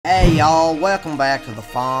Hey y'all, welcome back to the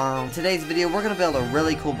farm. In today's video, we're gonna build a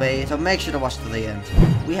really cool base, so make sure to watch to the end.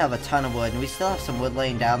 We have a ton of wood, and we still have some wood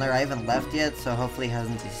laying down there. I haven't left yet, so hopefully it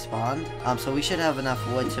hasn't despawned. So we should have enough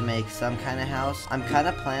wood to make some kind of house. I'm kind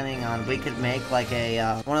of planning on, we could make like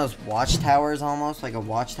a, one of those watchtowers almost, like a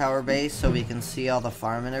watchtower base, so we can see all the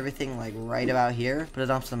farm and everything, like right about here. Put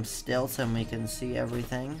it on some stilts and we can see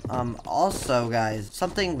everything. Also guys,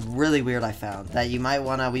 something really weird I found that you might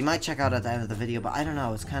wanna, we might check out at the end of the video, but I don't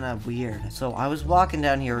know, it's kind of weird. So I was walking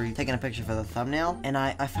down here taking a picture for the thumbnail, and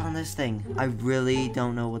I found this thing. I really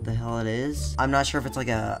don't know what the hell it is. I'm not sure if it's like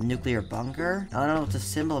a nuclear bunker. I don't know what the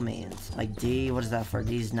symbol means. Like D, what is that for?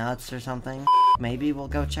 D's nuts or something? Maybe we'll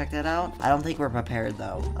go check that out. I don't think we're prepared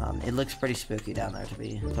though. It looks pretty spooky down there, to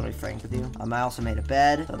be totally frank with you. I also made a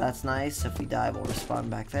bed, so that's nice. If we die, we'll respawn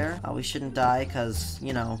back there. We shouldn't die because,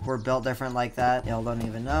 you know, we're built different like that. Y'all don't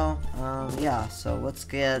even know. Yeah, so let's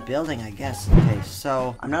get building, I guess. Okay,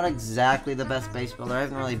 so I'm not exactly the best base builder. I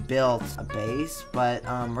haven't really built a base, but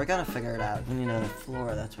we're gonna figure it out. We need a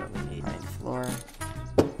floor, that's what we need. All right, floor.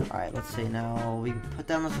 Alright, let's see now. We put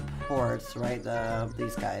down the supports, right?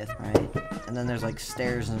 These guys, right? And then there's like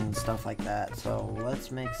stairs and stuff like that. So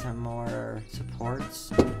let's make some more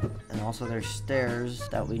supports. And also there's stairs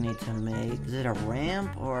that we need to make. Is it a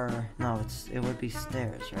ramp or no? It would be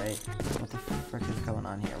stairs, right? What the frick is going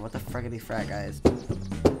on here? What the frickity frack, guys?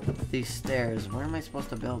 These stairs, where am I supposed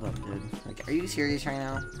to build them, dude? Like, are you serious right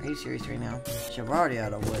now? Are you serious right now? Shit, we're already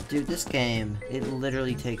out of wood. Dude, this game, it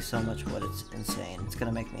literally takes so much wood, it's insane. It's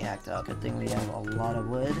gonna make me act up. Good thing we have a lot of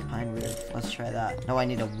wood. Pine roof, let's try that. No, I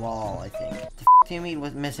need a wall, I think. The f do you mean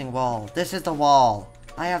with missing wall? This is the wall!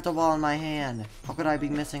 I have the wall in my hand. How could I be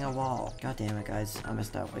missing a wall? God damn it, guys. I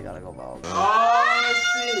messed up. We gotta go wall. Oh,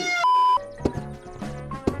 shit!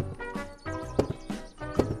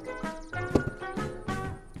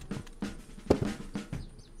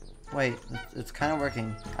 Wait, it's kind of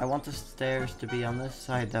working. I want the stairs to be on this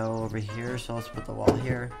side though, over here, so let's put the wall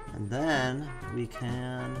here. And then we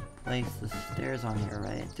can place the stairs on here,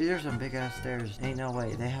 right? Dude, there's some big ass stairs. Ain't no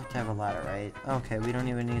way, they have to have a ladder, right? Okay, we don't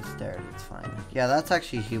even need stairs, it's fine. Yeah, that's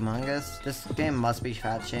actually humongous. This game must be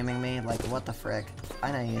fat shaming me, like what the frick?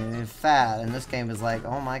 I know you're even fat, and this game is like,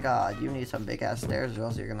 oh my god, you need some big ass stairs or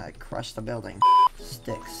else you're gonna crush the building.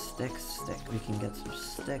 Sticks, sticks, stick. We can get some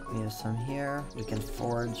stick. We have some here. We can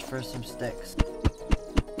forage for some sticks.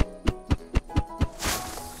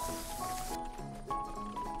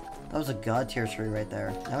 That was a god tier tree right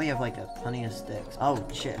there. Now we have like plenty of sticks. Oh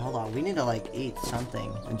shit, hold on. We need to like eat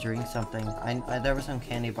something and drink something. There were some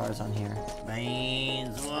candy bars on here.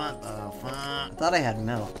 Beans, what the fuck? I thought I had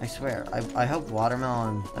milk. I swear. I hope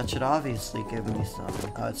watermelon. That should obviously give me some.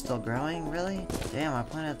 Oh, it's still growing? Really? Damn, I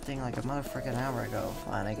planted that thing like a motherfucking hour ago.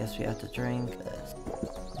 Fine, I guess we have to drink this.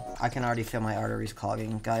 I can already feel my arteries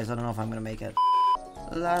clogging. Guys, I don't know if I'm gonna make it.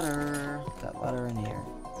 Ladder. That ladder in here.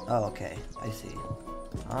 Oh, okay. I see.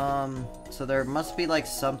 So there must be like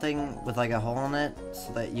something with like a hole in it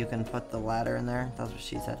so that you can put the ladder in there. That's what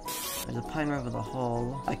she said. There's a pine root with a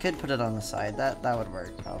hole. I could put it on the side. That would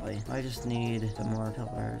work probably. I just need some more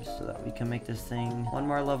pillars so that we can make this thing one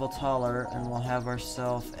more level taller and we'll have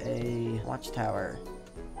ourselves a watchtower.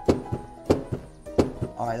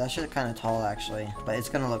 Alright, that should kind of tall actually, but it's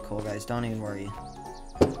gonna look cool, guys. Don't even worry.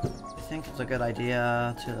 I think it's a good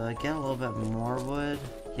idea to get a little bit more wood.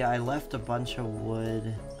 Yeah, I left a bunch of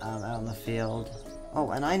wood out in the field.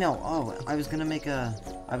 Oh, and I know. Oh, I was going to make a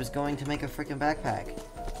freaking backpack.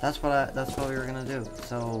 That's what we were gonna do.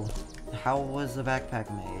 So, how was the backpack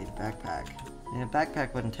made? Backpack. I mean, a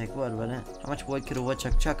backpack wouldn't take wood, would it? How much wood could a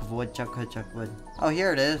woodchuck chuck if a woodchuck could chuck wood? Oh,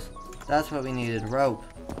 here it is. That's what we needed. Rope.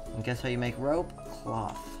 And guess how you make rope?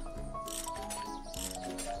 Cloth.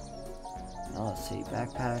 Now let's see.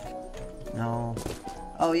 Backpack. No.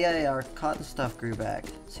 Oh yeah, our cotton stuff grew back.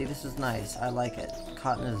 See, this is nice. I like it.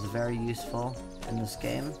 Cotton is very useful in this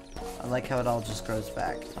game. I like how it all just grows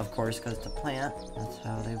back. Of course, because it's a plant. That's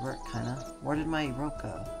how they work, kinda. Where did my rope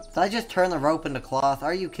go? Did I just turn the rope into cloth?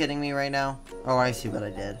 Are you kidding me right now? Oh, I see what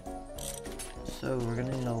I did. So, we're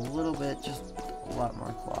gonna need a little bit, just a lot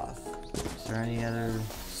more cloth. Is there any other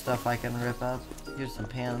stuff I can rip up? Here's some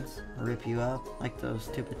pants. I'll rip you up, like those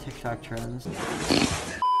stupid TikTok trends.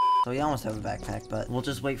 So we almost have a backpack, but we'll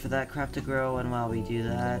just wait for that crap to grow, and while we do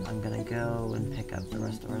that, I'm gonna go and pick up the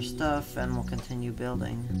rest of our stuff, and we'll continue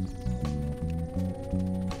building.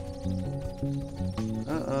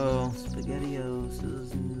 Uh-oh, SpaghettiOs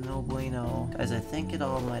is no bueno. Guys, I think it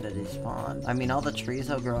all might have despawned. I mean, all the trees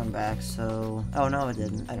have grown back, so... Oh, no, it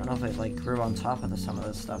didn't. I don't know if it, like, grew on top of some of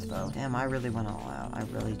this stuff, though. Damn, I really went all out. I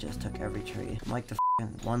really just took every tree. I'm like the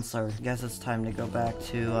f***ing Onceler. Guess it's time to go back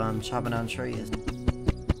to, chopping down trees.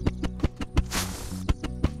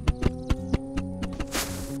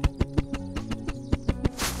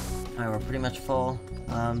 pretty much full.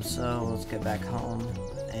 So let's get back home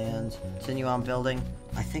and continue on building.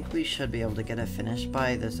 I think we should be able to get it finished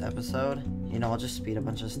by this episode. You know, I'll just speed a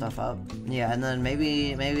bunch of stuff up. Yeah, and then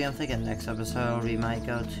maybe I'm thinking next episode we might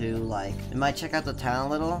go to, like, we might check out the town a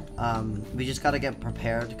little. We just gotta get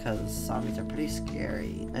prepared because zombies are pretty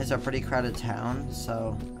scary. And it's a pretty crowded town,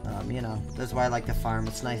 so, you know, that's why I like to farm.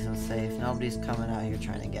 It's nice and safe. Nobody's coming out here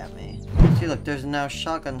trying to get me. See, look, there's now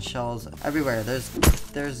shotgun shells everywhere.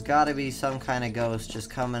 There's gotta be some kind of ghost just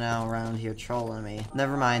coming out around here trolling me.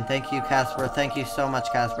 Never mind. Thank you, Casper. Thank you so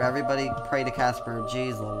much, Casper. Everybody pray to Casper.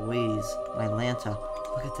 Jeez Louise. My Lanta.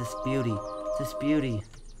 Look at this beauty. This beauty.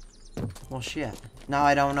 Well, shit. Now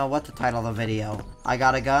I don't know what to title the video. I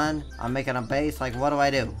got a gun. I'm making a base. Like, what do? I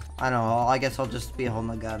don't know. I guess I'll just be holding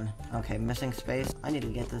the gun. Okay, missing space. I need to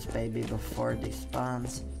get this baby before it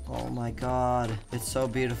despawns. Oh my god. It's so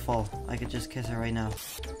beautiful. I could just kiss it right now.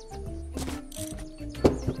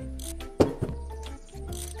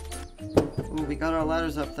 Ooh, we got our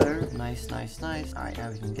ladders up there. Nice, nice, nice. Alright,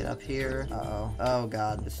 now we can get up here. Uh-oh. Oh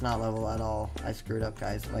god, it's not level at all. I screwed up,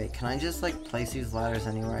 guys. Wait, can I just, like, place these ladders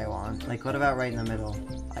anywhere I want? Like, what about right in the middle?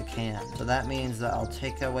 I can't. So that means that I'll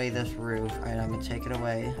take away this roof. Alright, I'm gonna take it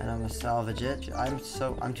away, and I'm gonna salvage it.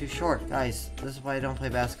 I'm too short. Guys, this is why I don't play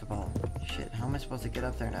basketball. Shit, how am I supposed to get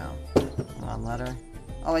up there now? Come on, ladder.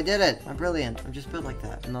 Oh, I did it! I'm brilliant. I'm just built like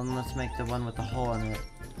that. And then let's make the one with the hole in it.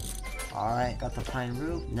 Alright, got the pine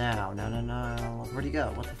roof. Now, no. Where'd you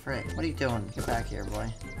go? What the frick? What are you doing? Get back here,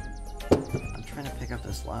 boy. I'm trying to pick up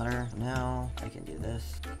this ladder. Now, I can do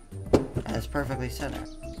this. And it's perfectly centered.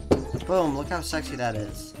 Boom, look how sexy that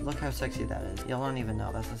is. Look how sexy that is. Y'all don't even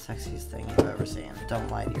know. That's the sexiest thing you've ever seen. Don't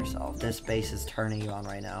lie to yourself. This base is turning you on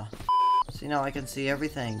right now. So, you know, I can see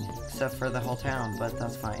everything except for the whole town, but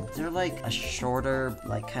that's fine. Is there, like, a shorter,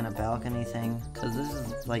 like, kind of balcony thing? Because this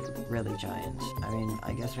is, like, really giant. I mean,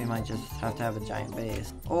 I guess we might just have to have a giant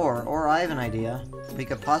base. Or I have an idea. We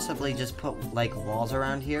could possibly just put, like, walls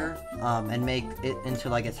around here, and make it into,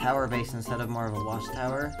 like, a tower base instead of more of a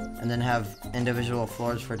watchtower. And then have individual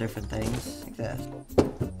floors for different things, like this.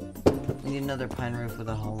 We need another pine roof with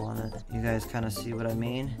a hole on it. You guys kind of see what I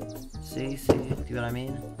mean? See what I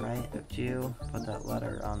mean? Right? Ep-2, put that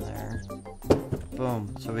letter on there.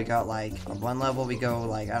 Boom. So we got, like, on one level we go,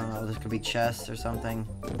 like, I don't know, this could be chests or something.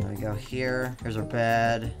 Then we go here. Here's our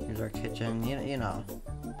bed. Here's our kitchen. You know.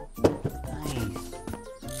 Nice.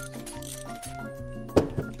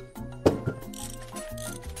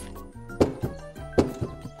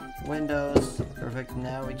 Windows. Perfect.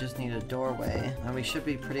 Now we just need a doorway. And we should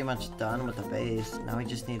be pretty much done with the base. Now we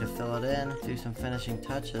just need to fill it in, do some finishing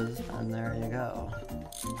touches, and there you go.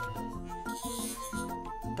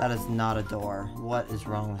 That is not a door. What is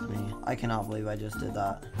wrong with me? I cannot believe I just did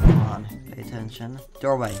that. Come on. Pay attention.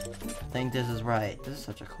 Doorway. I think this is right. This is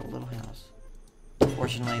such a cool little house.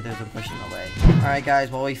 Fortunately, there's a bush in the way. Alright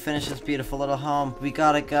guys, well we finished this beautiful little home. We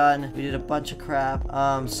got a gun. We did a bunch of crap.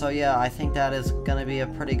 So yeah, I think that is gonna be a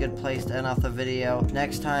pretty good place to end off the video.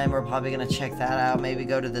 Next time, we're probably gonna check that out. Maybe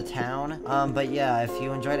go to the town. But yeah, if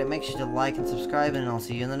you enjoyed it, make sure to like and subscribe, and I'll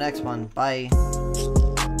see you in the next one. Bye.